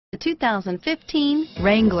The 2015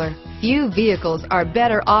 Wrangler. Few vehicles are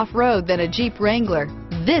better off-road than a Jeep Wrangler.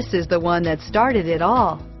 This is the one that started it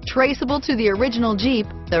all. Traceable to the original Jeep,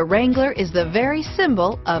 the Wrangler is the very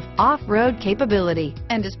symbol of off-road capability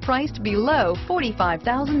and is priced below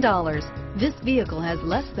 $45,000. This vehicle has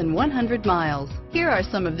less than 100 miles. Here are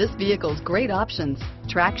some of this vehicle's great options: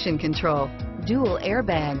 traction control, dual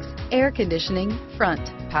airbags, air conditioning, front,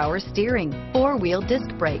 power steering, four-wheel disc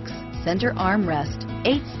brakes, center armrest,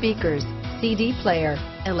 8 speakers, CD player,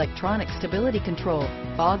 electronic stability control,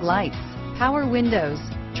 fog lights, power windows,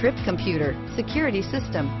 trip computer, security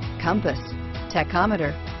system, compass,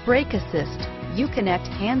 tachometer, brake assist, Uconnect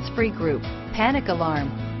hands-free group, panic alarm,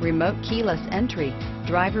 remote keyless entry,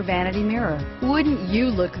 driver vanity mirror. Wouldn't you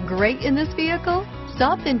look great in this vehicle?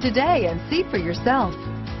 Stop in today and see for yourself.